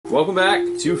Welcome back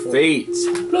to Fate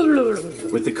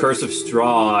with the Curse of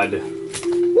Strahd,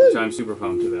 which I'm super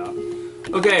pumped about.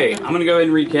 Okay, I'm gonna go ahead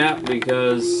and recap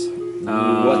because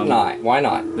what not? Why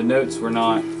not? the notes were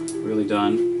not really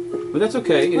done, but that's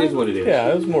okay. It is what it is. Yeah,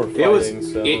 it was more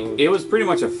fighting. It was pretty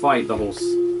much a fight the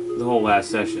whole last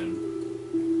session.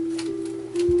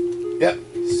 Yep.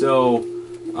 So,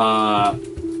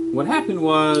 what happened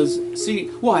was,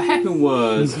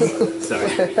 sorry.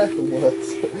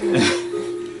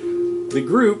 The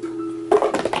group,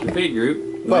 the Fate group,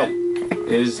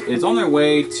 is on their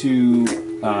way to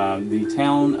the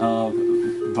town of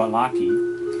Valaki,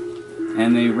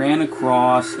 and they ran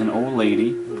across an old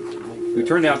lady who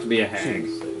turned out to be a hag.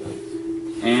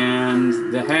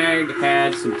 And the hag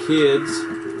had some kids,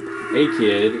 a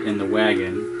kid in the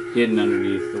wagon, hidden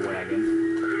underneath the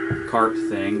wagon cart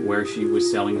thing, where she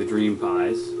was selling the dream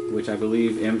pies, which I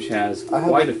believe Imch has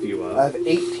quite a few of. I have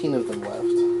 18 of them left.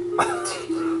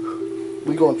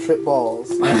 We gonna trip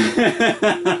balls.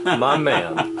 My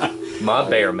man. My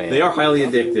bear man. They are highly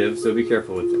addictive, so be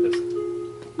careful with this.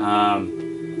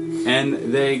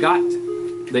 And they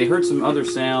heard some other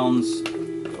sounds,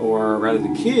 or rather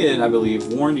the kid, I believe,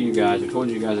 warned you guys, or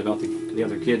told you guys about the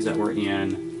other kids that were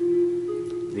in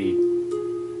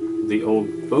the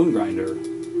old bone grinder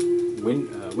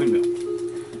windmill.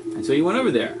 And so you went over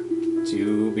there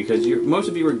because most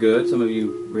of you were good. Some of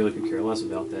you really could care less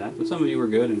about that, but some of you were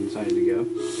good and decided to go.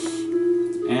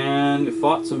 And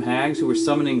fought some hags who were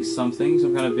summoning something,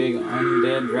 some kind of big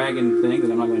undead dragon thing that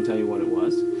I'm not going to tell you what it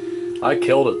was. I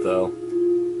killed it though.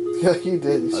 Yeah, you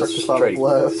did. You sucked us out of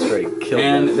blood. Straight killed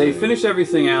And it. they finished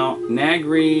everything out.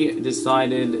 Nagri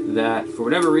decided that for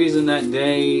whatever reason that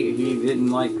day he didn't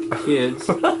like kids.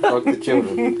 Fuck the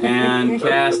children. And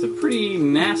cast a pretty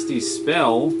nasty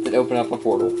spell. That open up a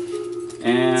portal.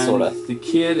 And Sorta. the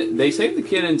kid, they saved the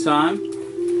kid in time.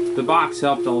 The box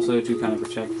helped also to kind of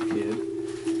protect the kid.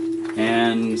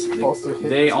 And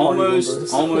they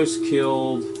almost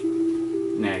killed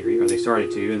Nagri, or they started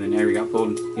to, and then Nagri got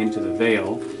pulled into the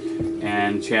Veil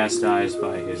and chastised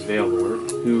by his Veil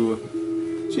Lord, who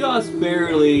just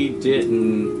barely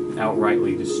didn't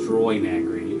outrightly destroy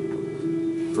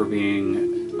Nagri for being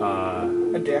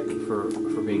a dick. For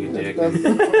being a dick.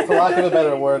 For lack of a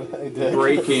better word, a dick.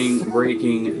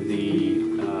 breaking the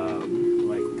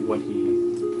like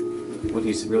what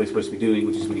he's really supposed to be doing,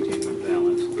 which is maintaining the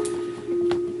balance.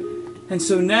 And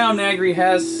so now Nagri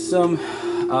has some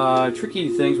tricky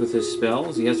things with his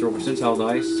spells. He has to roll percentile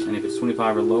dice, and if it's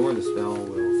 25 or lower, the spell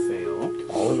will fail.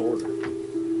 All in order.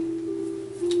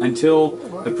 Until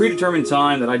a predetermined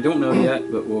time that I don't know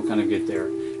yet, but we'll kind of get there.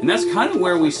 And that's kind of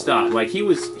where we stopped. Like he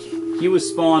was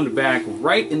spawned back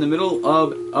right in the middle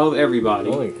of everybody.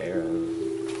 I don't care.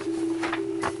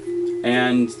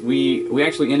 And we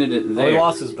actually ended it there. He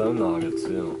lost his bone naga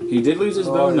too. He did lose his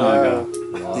bone naga.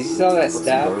 Did you sell that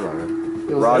staff?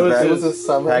 It was a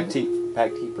summon.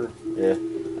 Pack keeper. Yeah.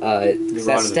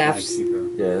 That staff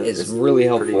is really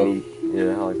helpful. Neat.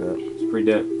 Yeah, I like that. It's pretty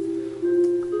dope.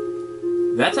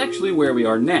 That's actually where we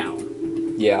are now.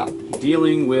 Yeah.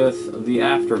 Dealing with the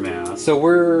aftermath. So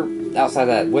we're outside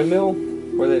that windmill?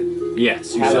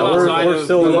 Yes, you're Yeah, still outside we're of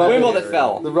still the in windmill that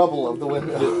fell. The rubble of the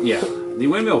windmill. Yeah, the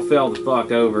windmill fell the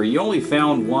fuck over. You only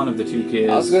found one of the two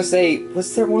kids. I was gonna say,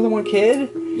 was there more than one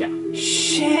kid? Yeah.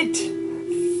 Shit!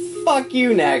 Fuck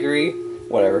you, Nagri.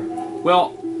 Whatever.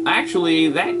 Well, actually,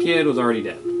 that kid was already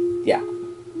dead. Yeah.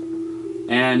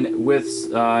 And with,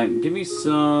 give me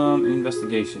some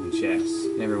investigation checks.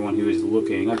 Everyone who is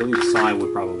looking, I believe Sai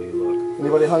would probably look.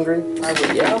 Anybody hungry? I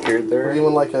would, yeah. Would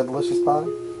anyone like a delicious pie?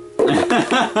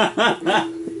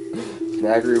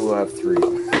 Nagri will have 3.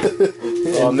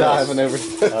 I'm not having over.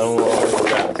 I don't know what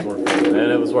that's worth. And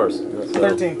it was worse. So,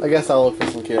 13. I guess I'll look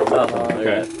for some kids.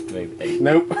 Okay. Maybe 8.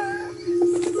 Nope.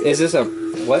 Is this a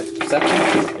what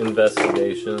section?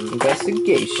 Investigation.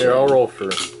 Investigation. Here, I'll roll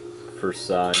for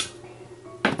Sai.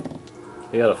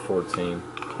 He got a 14.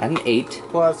 An 8.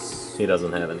 Plus. He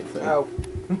doesn't have anything. Oh.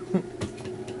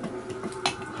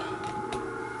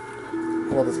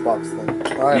 Well, this box thing.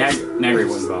 Nagri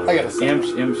wouldn't bother. I gotta say.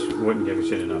 Imps wouldn't give a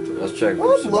shit enough to Let's this. check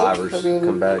for survivors.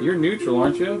 Come back. You're neutral,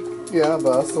 aren't you? Yeah,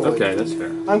 but I still. Okay, that's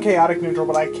fair. I'm chaotic neutral,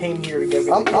 but I came here to give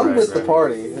it. I'm with the right.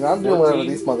 party, and I'm doing 14. whatever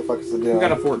these motherfuckers are doing. We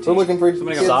got a 14. We're looking for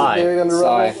Somebody kids got buried under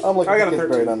Sai. rubble. I'm looking I got for a kids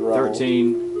buried under rubble.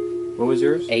 13. What was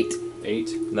yours? 8.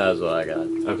 8. That's what I got.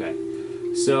 Okay.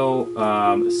 So,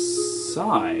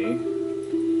 Sai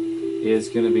is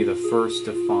going to be the first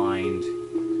to find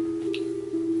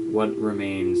what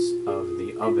remains of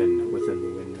the oven within the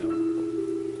windmill.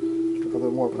 Are there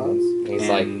more puns? He's And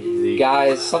like, the-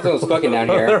 guys, something was cooking down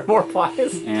There here. are more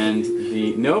pies. And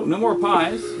no more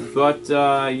pies, but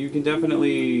you can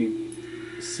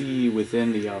definitely see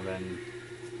within the oven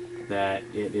that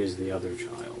it is the other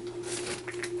child.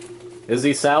 Is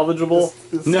he salvageable?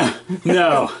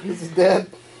 No. He's dead.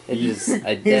 It is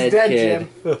a He's dead dead, kid.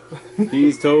 Jim.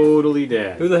 He's totally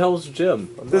dead. Who the hell's Jim?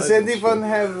 I'm Does not even anyone sure.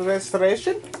 have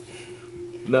restoration?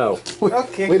 No.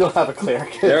 Okay. We don't have a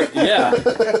cleric. Yeah,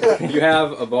 you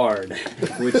have a bard,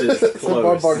 which is So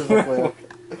our bard close. is a cleric.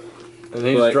 And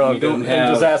he's But drunk you don't and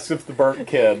have- just asks if the burnt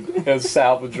kid is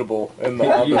salvageable in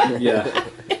the oven.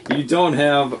 You don't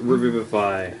have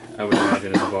Revivify, I would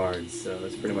imagine, as a bard, so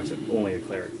that's pretty much only a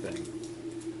cleric thing.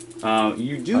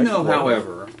 You do I know, should learn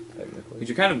however, Technically. that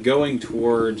you're kind of going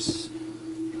towards,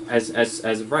 as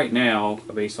of right now,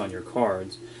 based on your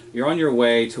cards, you're on your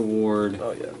way toward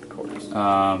Oh yeah, of course.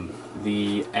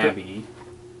 the Abbey.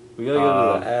 We gotta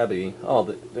go to the Abbey. Oh,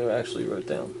 they actually wrote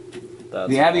down. That's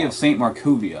The Abbey of awesome. St.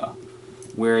 Markovia,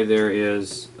 where there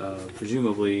is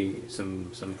presumably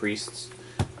some priests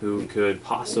who could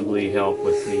possibly help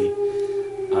with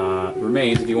the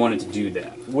remains if you wanted to do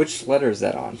that. Which letter is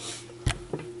that on?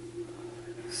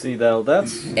 See, though,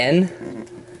 that's... N?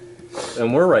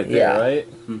 And we're right there, Yeah.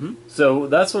 right? Mm-hmm. So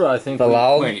that's what I think...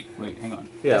 Bilal? Wait, hang on.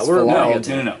 Yeah, That's we're... Bilal.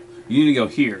 No. You need to go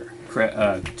here,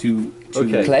 to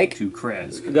Okay. Clegg? to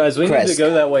Krez. Guys, we need to Kresk.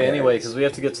 go that way anyway, because we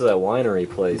have to get to that winery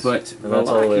place. But and that's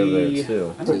all the way over there, Valaki-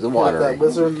 too. I There's a don't water.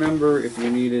 remember if you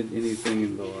needed anything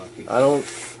in Valaki. I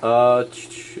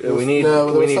don't... we need... No,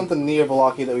 there we was need something near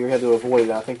Valaki that we had to avoid,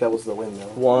 and I think that was the windmill.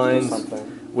 Wines. Or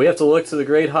something. We have to look to the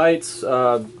great heights,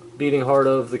 beating heart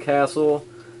of the castle,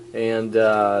 and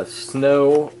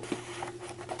snow...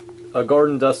 A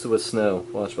garden dusted with snow,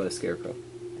 watched by a scarecrow.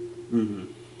 Mm-hmm.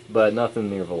 But nothing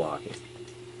near Valaki.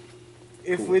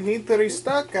 If we need to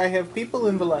restock, I have people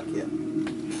in Wallachia.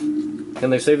 Can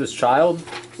they save this child?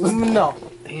 No.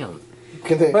 Damn.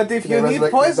 Can they, But if can you they need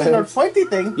resurrect poison the or bears? pointy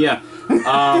thing, Yeah.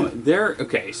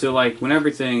 Okay, so like when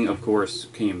everything, of course,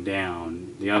 came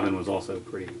down, the oven was also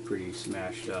pretty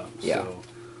smashed up. Yeah. So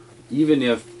even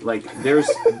if like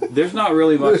there's not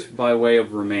really much by way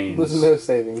of remains. There's no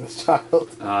saving this child.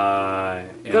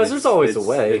 And Guys, there's always a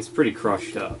way. It's pretty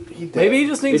crushed up. He dead. Maybe he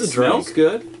just needs It a drink. smells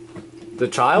good. The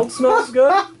child smells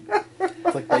good?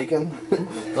 It's like bacon.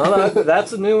 No,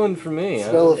 that's a new one for me.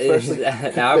 Smell of freshly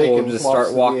cooked I will bacon just wafts start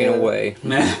through the walking air. away.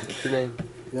 What's your name?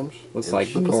 Yumsh. Looks like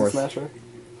Pussy north. Smasher.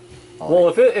 Well,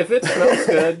 if it smells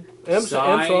good, Imps,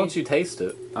 Sigh. why don't you taste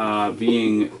it?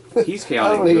 Being he's I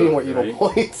chaotic. don't need any good, more evil right?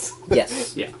 points.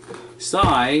 Yes. Yeah.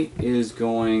 Sai is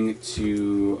going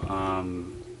to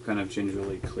kind of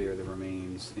gingerly clear the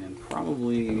remains and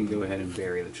probably go ahead and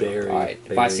bury the child. Alright,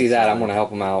 if I see that, I'm gonna help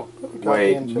him out. Wait.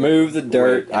 Goddamn child. Move the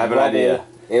dirt. Wait, I have an and idea.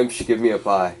 Imp should give me a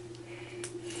pie.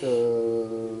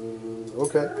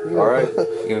 Okay. Alright.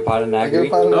 rubble. Give a pot of I give a nagri.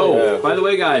 pot of Oh, Yeah. by the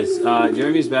way, guys,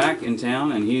 Jeremy's back in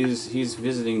town, and he's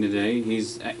visiting today.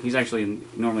 He's actually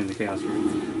normally in the Chaos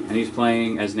Room, and he's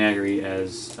playing as Nagri.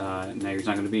 As Nagri's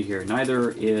not going to be here.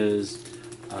 Neither is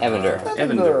Evander.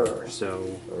 Evander.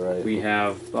 So Alright. we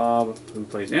have Bob, who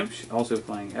plays Imp, also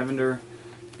playing Evander,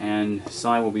 and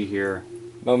Sai will be here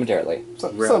Momentarily.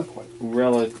 Some point.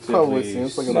 relatively Probably soon.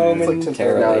 It's like a soon. it's like 10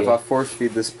 Momentarily. Now, if I force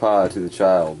feed this pie to the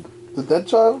child, The dead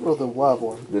child or the live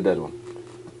one? the dead one.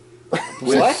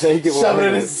 What? Take it Shove it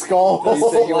in his skull.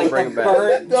 You think you'll bring it back?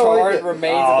 Burnt, No, charred I-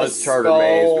 remains Oh, of a it's charred skull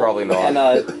remains, probably not.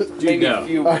 and maybe no. a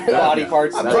few body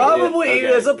parts. I'm of Probably, Okay.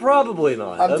 it's a probably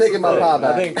not. I'm That's taking the my thing. pie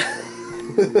back. I think.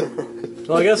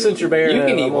 Well, I guess since you're burying You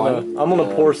can it, eat one. I'm gonna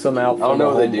pour some out. I don't know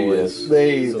for what the they do homeboys. yet.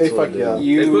 They That's what fuck I yeah.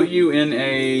 do. They put you in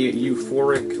a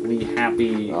euphorically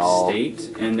happy Oh. state,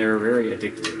 and they're very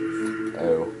addictive.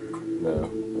 Oh. No.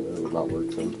 That would not work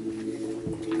then.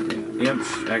 Yeah. Imp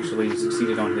actually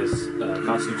succeeded on his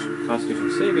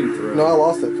constitution saving throw. No, I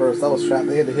lost it first. I was trapped.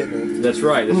 They had to hit me. That's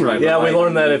right. Yeah, but we like,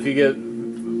 learned that if you get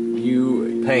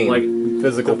you pain, like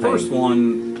physical the pain. first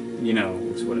one, you know,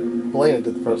 it's whatever. Belena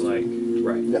did the But first one. like,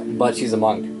 right? But she's a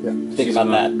monk. Yeah. Think She's about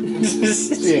a that. She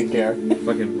didn't care.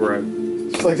 Fucking bro.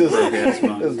 She's like, this Okay, that's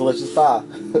fine. is delicious pie.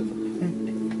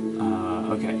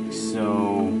 Okay,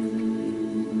 so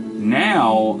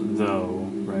now though,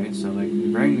 right? So like,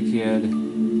 you bring the kid.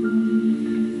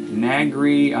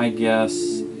 Nagri, I guess,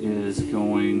 is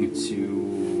going to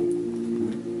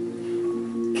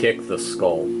kick the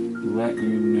skull. let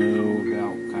you know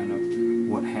about kind of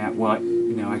what happened. Well,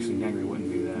 no, actually, Nagri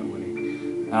wouldn't do that, would he?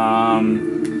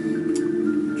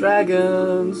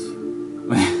 Dragons.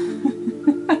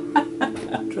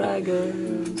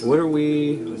 Dragons. What are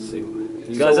we? Let's see.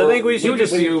 Guys, I think we should He'll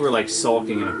just just be over like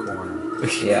sulking in a corner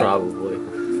Yeah. probably.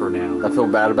 for now. I feel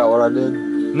bad about what I did.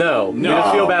 No, you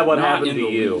just feel bad what not happened in to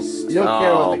the you. least. You don't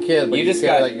care about the kid, but You you just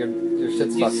care got- that your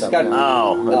Shit's you fucked just up got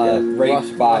now.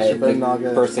 raped by Rush your the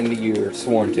Naga. person that you're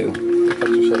sworn to. Fuck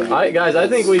your shit up. Guys, I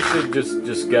think we should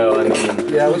just go. I mean,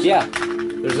 Yeah, we should, Yeah.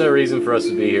 there's no reason for us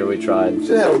to be here. We tried.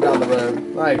 should head him down the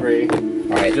road. I agree.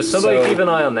 Alright, Just somebody so, keep an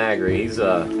eye on Nagri. He's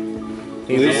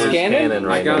Loose a cannon?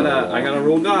 right I gotta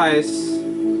roll dice.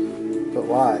 But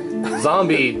why? now.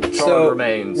 Zombie charred So,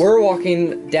 remains. we're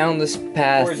walking down this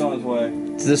path Corey's on his way.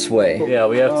 this way. Yeah,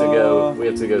 we have to go. We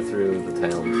have to go through the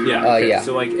town. Yeah. Uh, okay, yeah.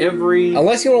 So like every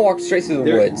Unless you want to walk straight through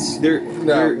the woods.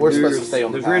 We're supposed to stay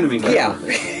on the There's path. random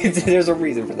encounters. Yeah, there's a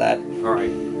reason for that. All right.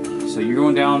 So you're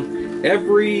going down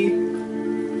every.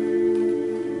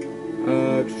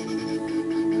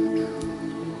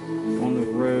 On the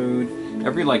road,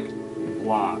 every like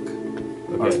block.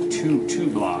 Or Okay. two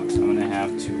blocks. I'm gonna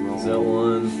have to roll. Is that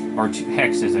one? Or two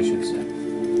hexes, I should say.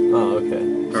 Oh, okay.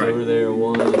 So Alright. over there,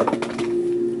 1,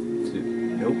 2.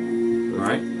 Nope. All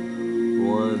right.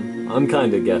 1. I'm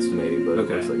kind of guesstimating, but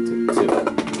Okay. it looks like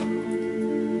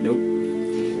 2. Nope.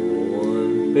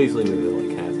 1. Basically, maybe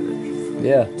like half an inch.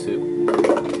 Yeah.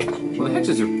 2. Well, the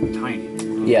hexes are tiny.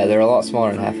 Yeah, they're a lot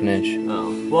smaller than half an inch.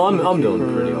 Oh. Well, I'm doing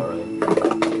pretty alright.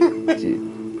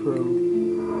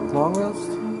 Long rest?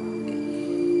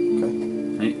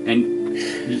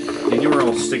 And you were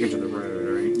all sticking to the road,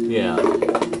 right? Yeah.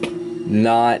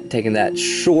 Not taking that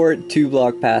short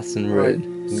 2-block path and road.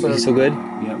 So- You still good?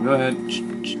 Yeah. Go ahead.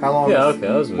 How long Yeah, is, okay.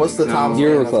 That was what's the time You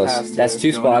were span close. past That's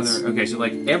here? 2 Go spots. another- okay, so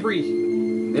like every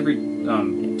 2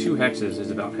 hexes is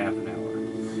about half an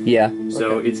hour. Yeah.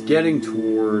 So Okay. it's getting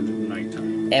toward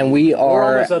nighttime. And we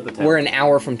are almost at the town. we're an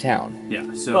hour from town. Yeah.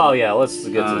 So. Oh yeah, let's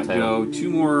get to the town. Go 2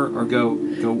 more, or go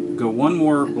 1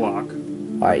 more block.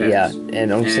 Alright, yeah.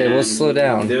 And I'm saying we'll And slow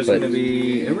down. There's But going to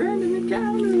be a random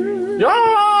encounter.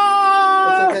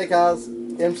 Yeah! It's okay, guys.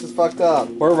 Imps is fucked up.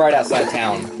 we're right outside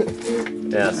town.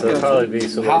 Yeah, so it'll probably be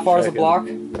some. How far is the block?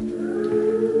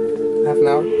 Half an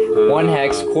hour? 1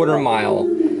 hex, quarter mile.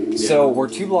 So we're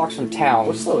 2 blocks from town.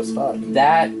 We're slow as fuck.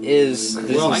 That is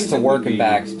this Well, I is to think work we'd and be-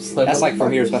 back. That's like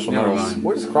from here to Special Never Metals. mind.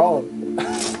 We're just crawling.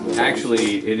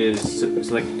 Actually, it is.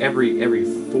 It's like every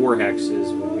 4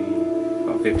 hexes would be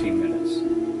about 15 minutes.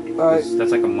 Alright.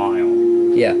 That's like a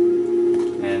mile, Yeah.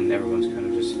 and everyone's kind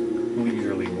of just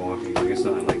leisurely walking. Like it's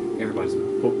not like everybody's.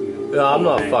 I'm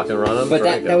not fucking running. But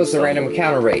Trying to that go was the somewhere. random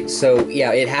encounter rate. So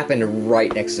yeah, it happened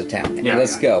right next to town. Yeah,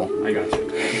 Let's go. I got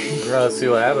you. Let's see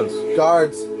what happens.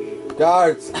 Guards.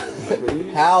 Guards.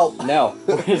 Help. No.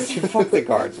 Fuck the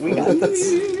guards. We got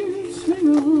this.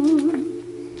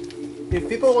 If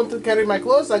people want to carry my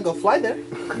clothes, I go fly there.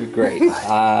 Great.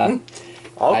 I'll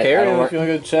I carry don't him work- if you want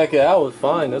to go check it out. It's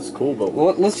fine. That's cool. But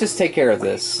Well, let's just take care of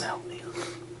this.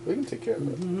 We can take care of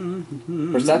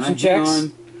it. Perception checks?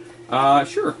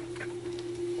 Sure.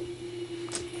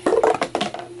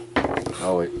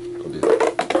 Oh wait, I'll do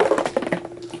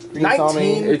that. Green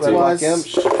Tommy, 19 Red Black Imp.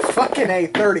 was fucking A,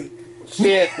 30.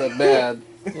 Shit, the bad.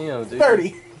 damn, dude.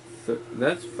 30.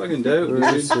 That's fucking dope, dude.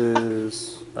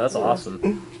 Versus. That's awesome.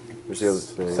 Where's the other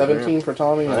thing? 17 for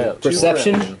Tommy. I And have 2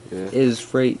 Perception? for Imp. Yeah.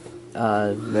 Is right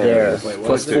there. Wait, what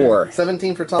Plus was it? 4.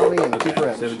 17 for Tommy and 2 for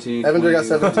Imp. 17. Evander got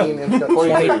 17, Imp got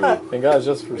 22. And guys,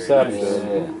 just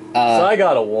perception. So I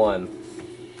got a 1.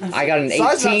 I got an So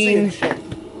I was not saying 18. shit.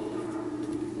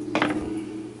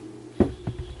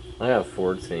 I got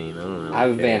 14. I don't know. I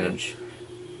have advantage.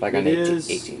 I got an It 18. is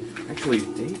 18. actually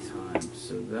daytime,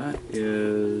 so that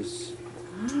is.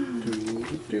 What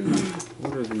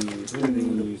are these? What are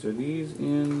these? Are these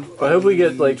in? I hope we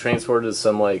get like transported to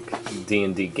some like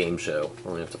D&D game show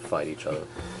where we have to fight each other.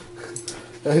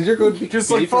 And you're going to be Just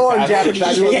like full on Japanese.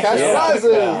 fabulous cash Yeah.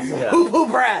 prizes. Yeah. Poo poo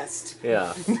breast.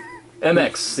 Yeah.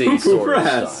 MXC sort of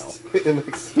Breast.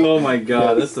 style. Oh my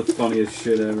god, that's the funniest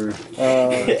shit ever.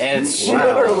 And it's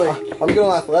Literally. I'm good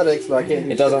on athletics, but I can't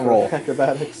do It doesn't shit for roll.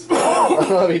 acrobatics. I don't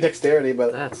have any dexterity,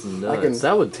 but That's can- nuts.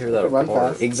 That would tear that run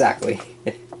apart. fast. Exactly.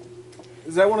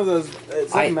 Is that one of those?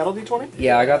 Is that I- a metal D20?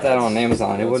 Yeah, I got that on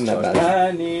Amazon. It wasn't that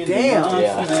bad. I need Damn.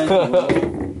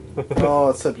 Yeah. oh,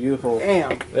 it's so beautiful.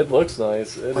 Damn. It looks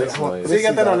nice. It is hold- nice. So you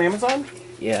got that that. on Amazon?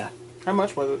 Yeah. How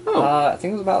much was it? I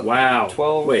think it was about Wow.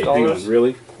 $12. Wait, hang on,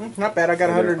 really? Not bad. I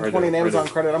got Are there- 120 in are there- Amazon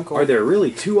credit. I'm cool. Are there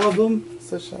really 2 of them?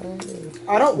 So shiny.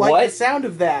 I don't like What? the sound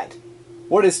of that.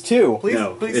 What is 2? Please,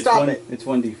 No, please it's stop one, it. It's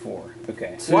 1d4.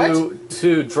 Okay.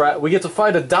 We get to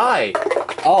fight a die.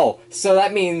 Oh, so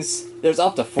that means there's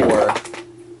up to 4. There's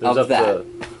Of up that.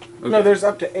 to No, there's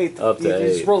up to 8. Up to You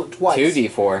just 8. roll it twice.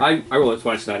 2d4. I rolled it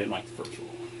twice and I didn't like the first roll.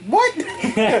 What?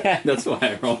 That's why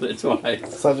I rolled it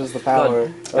twice. Such is the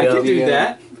power. I of can do the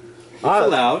that. It's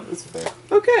allowed. That's fair.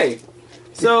 Okay.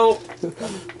 So,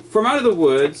 from out of the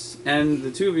woods, and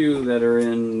the 2 of you that are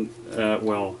in,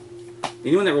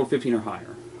 Anyone that rolled 15 or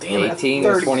higher. Damn it. 18,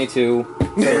 30. 22,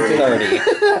 30.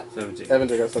 17.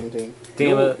 Evander got 17.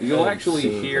 Damn it. You'll actually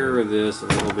hear this a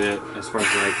little bit as far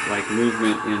as like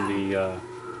movement in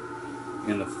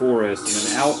the forest, and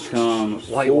then out come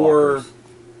White 4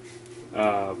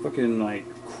 Walkers. fucking like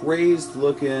crazed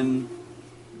looking.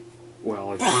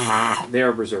 Well, they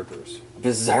are berserkers.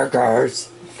 Berserkers.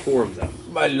 4 of them.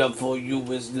 My love for you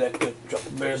is like a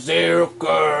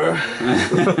berserker.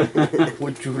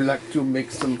 Would you like to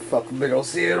make some fuck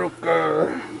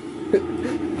berserker?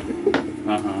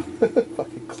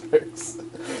 Fucking clerks.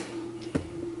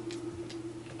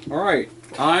 All right.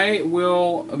 I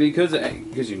will because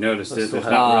you noticed it. There's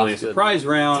not really a surprise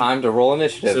round. Time to roll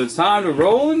initiative. So it's time to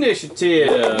roll initiative.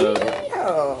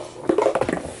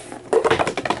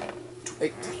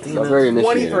 Not very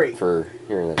 23. initiative for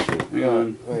hearing that shit. Hang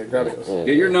on. Wait, grab it. Yeah.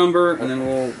 Get your number, and then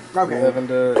we'll Okay.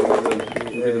 Evander.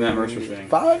 do the Matt Mercer thing.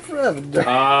 5 for Evander.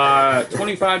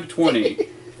 25 to 20.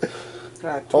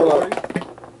 Hold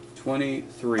up.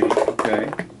 23.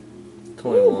 Okay.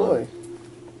 21. Oh boy.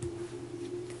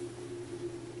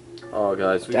 Oh,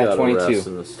 guys, we Got got 22. to rest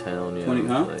in this town. Yeah, 20,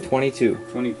 huh? like- 22.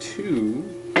 22.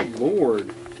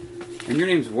 Lord. And your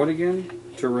name's what again?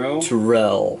 Terrell?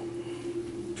 Terrell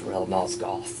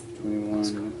Nosgoth.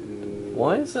 21.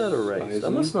 Why is that erased? I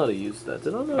Bison? must not have used that.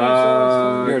 Did I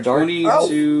know? You're a dark-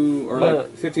 22, or Oh.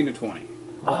 like 15 to 20.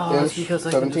 Oh, that's because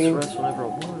I can 17? just rest whenever I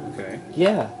want. Okay.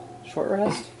 Yeah. Short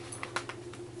rest.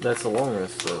 That's the long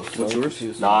rest, though. What's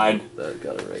yours? 9. That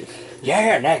got erased.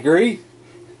 Yeah, Nagri.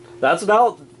 That's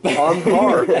about on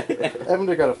par.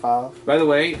 Evander got a 5. By the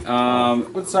way,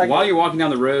 What's that? while you're walking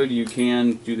down the road, you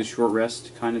can do the short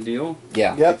rest kind of deal.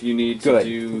 Yeah. Yep. If you need Good. to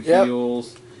do Yep.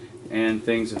 heals and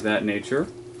things of that nature.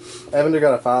 Evander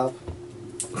got a 5.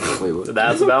 Wait, what?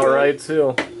 That's about right,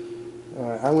 too.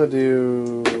 Alright, I'm gonna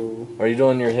do. Are you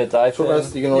doing your hit die Short thing?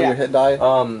 rest, you can roll Yeah. your hit die.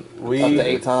 We Up to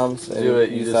 8 times. And do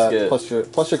it, you use just that get-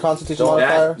 plus your constitution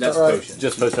modifier. That's is that right? potion.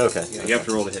 just post. Okay. Yeah, you have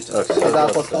to roll the hit die. Okay. Is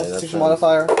that plus That's constitution fine.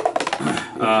 modifier?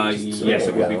 Yes,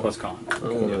 it would be plus con.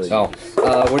 Oh,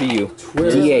 what are you?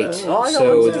 D8. Oh, I got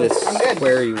So one too. this I'm good.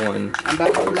 squarey one, I'm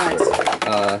back to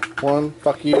nice. 1,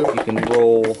 fuck you. you can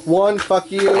roll 1,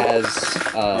 fuck you. as,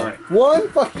 Alright. 1,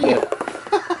 fuck you.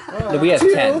 no, we have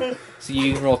 10. So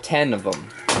you can roll 10 of them,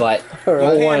 but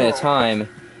roll one at a time.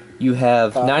 You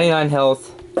have 99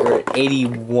 health, you're at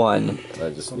 81. I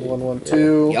just 1, 1,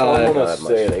 2. I'm gonna Not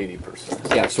stay at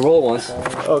 80%. Yeah, so roll it once.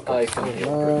 Okay. I can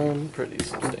heal 9. Pretty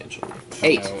substantially.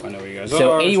 8. I know where you guys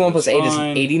So are. 81 plus 8 is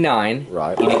fine. 89.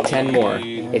 right. You need 10 more.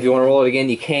 If you want to roll it again,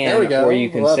 you can, There we go. or you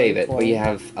can 11, save it. But 20. you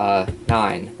have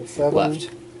 9 7. left.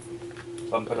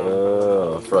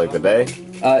 For like the day?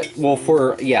 Well,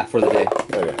 for the day.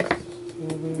 Okay.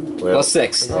 Plus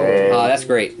 6. Hey. That's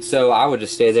great. So I would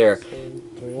just stay there.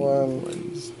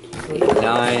 21.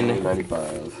 89.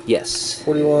 95. Yes.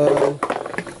 41.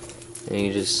 And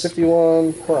you just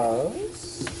 51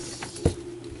 plus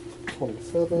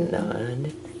 27.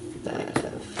 9.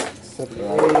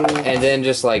 78. And then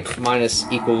just like minus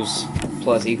equals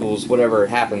plus equals whatever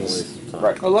happens.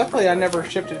 Right. Well, luckily I never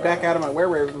shipped it back out of my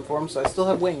werewolf form, so I still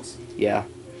have wings. Yeah.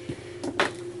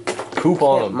 Poop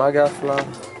on them. My guy fly.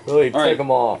 Really, All right. take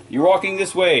them off. You're walking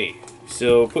this way,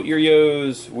 so put your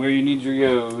yos where you need your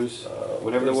yos.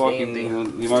 Whatever the walking,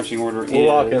 the marching order is. We're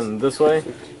walking this way. I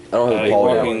don't have a You're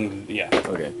ball down. walking, yeah.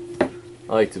 Okay.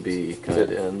 I like to be kind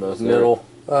of in the middle.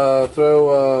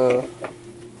 Throw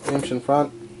Imsh in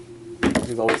front.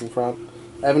 He's always in front.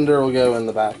 Evander will go in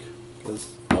the back. Because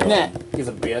Nah. he's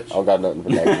a bitch. I don't got nothing for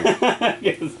that.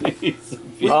 Yes, he's-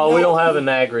 Oh, we don't have a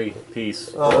Nagri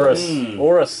piece Oh.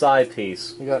 or a side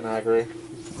piece. You got Nagri.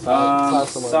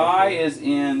 Sai is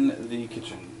in the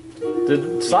kitchen.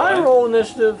 Did Sai roll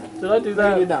initiative? Did I do You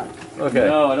that? did not. Okay.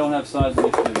 No, I don't have Sai's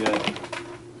initiative yet.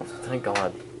 Thank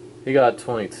God. He got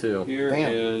 22. Here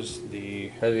Damn. is the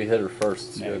Heavy hitter first.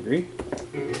 It's good.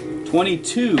 Nagri.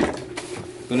 22.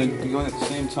 Gonna be going at the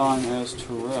same time as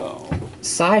Terrell.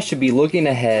 Sai should be looking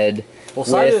ahead. Well,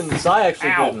 Sai With- actually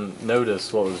Ow. didn't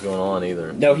notice what was going on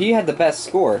either. No, he had the best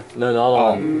score. No, not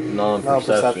on, not on No,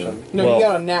 perception. No, Well- you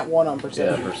got a nat 1 on Yeah,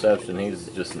 perception. perception. He's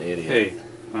just an idiot. Hey,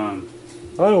 I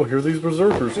don't hear these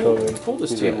berserkers coming. pull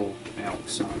this table out,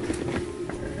 son.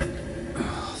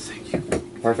 Oh, thank you.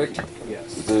 Perfect.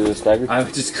 Yes. The stagger? I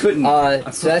just couldn't. So I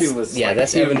that's it was yeah, like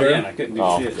that's even Evander. then, I couldn't do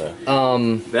Oh, shit.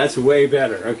 okay. That's way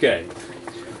better. Okay.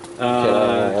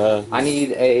 I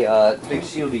need a big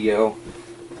shield to yo.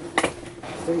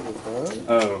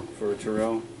 Oh, for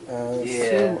Terrell.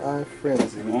 Assume I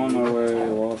frenzy. I'm on my way.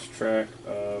 Lost track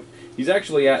of. He's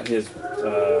actually at his.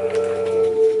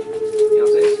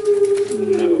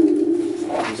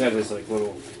 No. He's at his like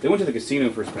little. They went to the casino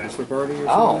for his bachelor party or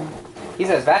Oh, something. he's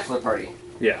at his bachelor party.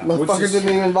 Yeah. Motherfucker didn't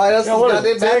even invite us to what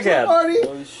his a goddamn dickhead. bachelor party.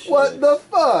 Holy shit. What the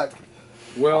fuck?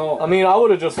 Well, I mean, I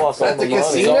would have just lost all That's the a money.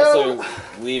 He's casino?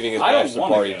 also leaving his I don't bachelor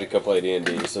wanna party go. to go play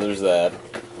D&D, so there's that.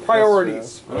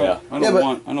 Priorities. Yeah. I don't Yeah, but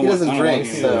want. I don't he want. doesn't I don't drink, want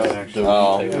any so- of that, actually.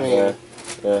 Oh, I mean- yeah.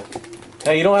 Yeah.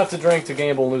 Hey, you don't have to drink to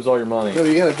gamble and lose all your money. No,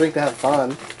 you gotta drink to have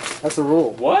fun. That's the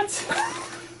rule. What?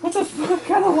 What the fuck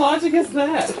kind of logic is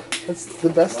that? That's the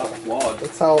best. Log.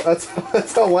 That's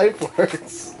how life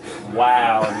works.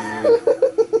 Wow,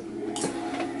 dude.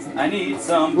 I need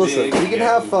some. Listen, big you can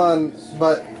have games. fun,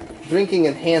 but drinking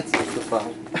enhances the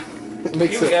fun. It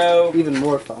makes Here we it go. even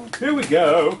more fun. Here we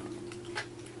go.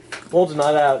 We'll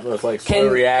deny that with like slow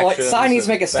reactions. Sai needs to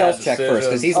make a and stealth bad check first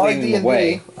because decisions. he's I like leading the D&D.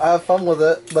 way. I have fun with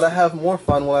it, but I have more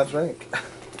fun when I drink.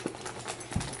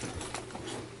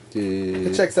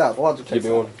 It checks out. The logic Give checks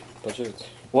me out. one by chance.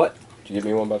 What? Did you give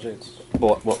me one by chance?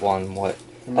 What one? What?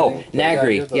 I mean, Oh, yeah,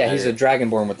 Nagri. you're the- Yeah, he's a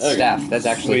dragonborn with the Okay. staff. That's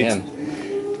actually Sweet.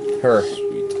 him. Her.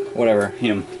 Whatever.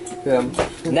 Him. Him.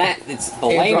 That it's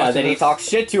Elena that he talks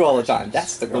shit to all the time.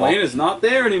 That's the girl. Elena's not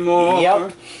there anymore.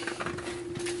 Yep.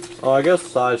 Oh, I guess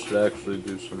Sai should actually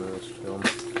do some of this film.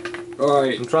 All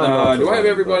right. I'm trying not to do I have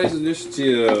run, everybody's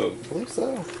initiative? I believe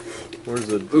so. Where's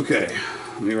the... Okay.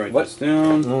 Let me write What? this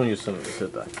down. No, you sent it to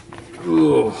sit back.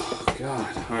 Oh God.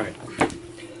 All right.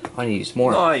 I need to use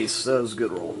more. Nice, that was a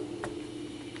good roll.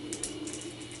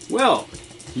 Well,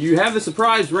 you have the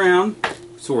surprise round,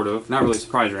 sort of. Not really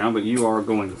surprise round, but you are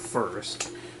going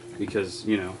first because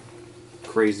you know,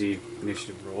 crazy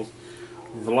initiative rolls.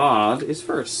 Vlad is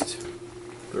first.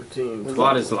 13.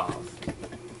 Vladislav.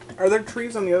 Are there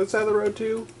trees on the other side of the road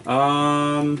too? He's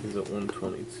at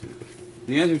 122.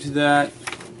 The answer to that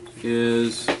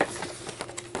is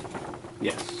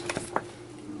yes.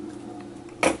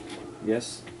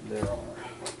 Yes, there are.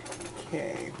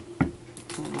 Okay.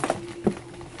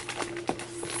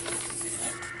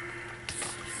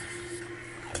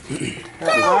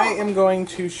 I am going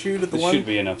to shoot at the This one. should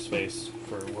be enough space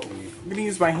for what we. I'm going to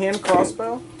use my hand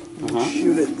crossbow. Uh-huh.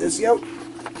 Shoot at this. Yep.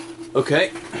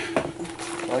 Okay.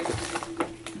 I like it.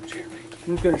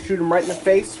 I'm just going to shoot him right in the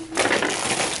face.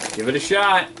 Give it a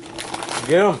shot.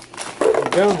 Get him!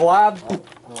 Get him, Vlad!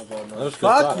 That was good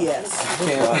Fuck shot.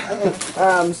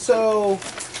 yes. So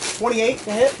 28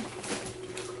 to hit.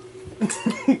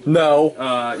 No.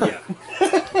 Yeah.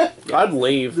 I'd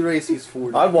leave. The race he's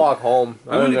 40. I'd walk home.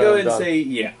 I'm going to go ahead and say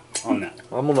yeah on that.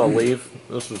 I'm gonna leave.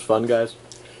 This was fun, guys.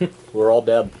 We're all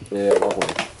dead. Yeah,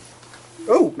 probably.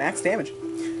 Oh, max damage.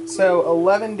 So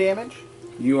 11 damage.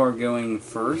 You are going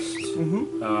first.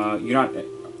 Mm-hmm. You're not.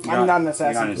 I'm not an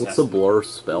assassin. What's the assassin. blur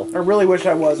spell? I really wish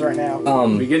I was right now.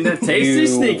 Begin that tasty You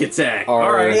sneak attack. are-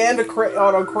 All right. And a crit,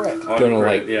 auto crit. Gonna,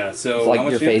 like, yeah. So It's how like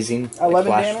much you're damage? phasing.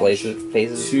 11 Flash damage?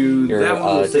 phases. To Your that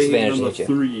one will say disadvantage number hit you.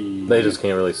 3. They just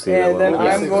can't really see that And then level.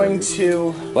 I'm going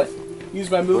to What?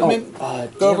 use my movement, do you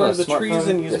go over have to a the trees smartphone?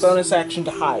 and use Yes. bonus action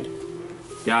to hide.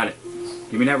 Got it.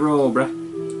 Give me that roll, bruh.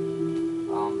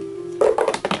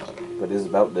 But is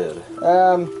about dead.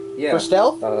 Yeah. For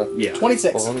stealth, Yeah.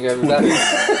 26. Well, let me go with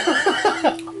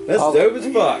that. That's dope as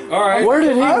fuck. All right. Where'd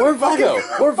Vlad go?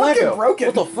 Where'd Vlad fucking go? broken.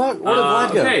 What the fuck? Where did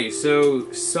Vlad go? Okay,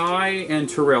 so Sai and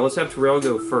Terrell. Let's have Terrell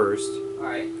go first.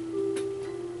 Alright.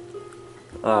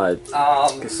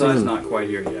 Because Sai's not quite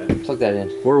here yet. Plug that in.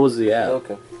 Where was he at?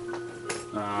 Okay.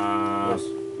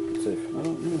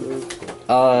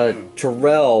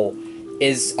 Terrell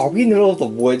is. Are we in the middle of the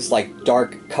woods, like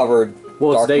dark covered?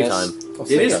 Well, it's darkness? daytime.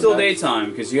 It is still daytime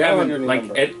because you haven't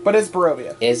like But it's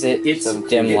Barovia. Is it? It's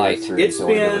dim light. It's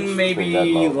been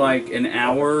maybe like an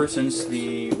hour since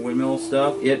the windmill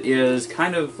stuff. It is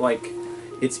kind of like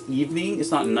it's evening.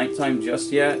 It's not nighttime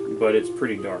just yet, but it's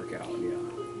pretty dark out. Yeah.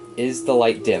 Is the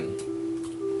light dim?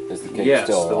 Is the cake Yes,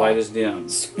 still the light is dim.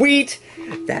 Sweet.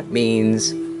 That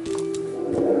means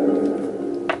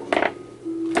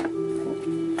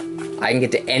I can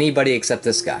get to anybody except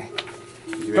this guy.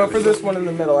 Go for this one in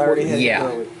the middle. I already hit.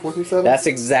 Yeah. 47? That's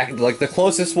exactly like the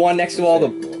closest one next to all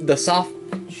the soft.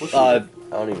 I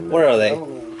don't even know. What are I they? don't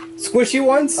know. Squishy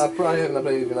ones? I probably haven't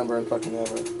updated your number in fucking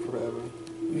forever.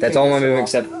 You That's think all my so movement long.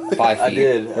 except 5 feet. I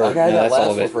did. Or, I got no, that that's all last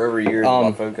of one it. for every year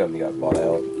my phone company got bought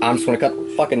out. I'm just gonna cut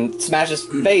fucking smash his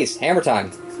face. Hammer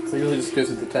time. So usually just go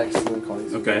through the text and then call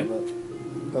you. Okay. I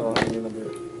don't have your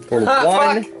number. For one. Oh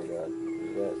god.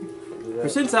 Do that.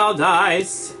 Percentile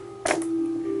dice.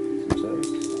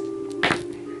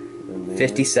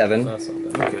 57.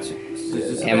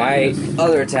 Okay. And my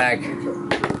other attack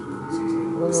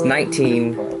is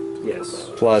 19 Yes.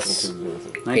 plus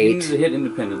 19 8. is a hit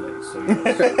independently. So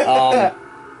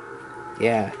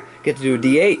Yeah. Get to do a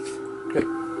D8.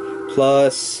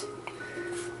 plus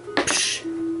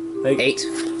 8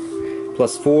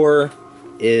 plus 4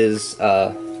 is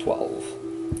 12.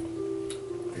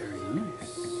 Very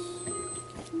nice.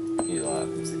 You alive?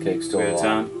 Is the cake still We got alive?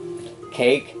 time.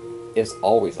 Cake is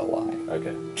always alive.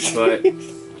 Okay.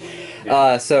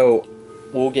 But So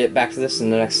we'll get back to this in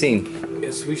the next scene.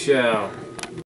 yes, we shall.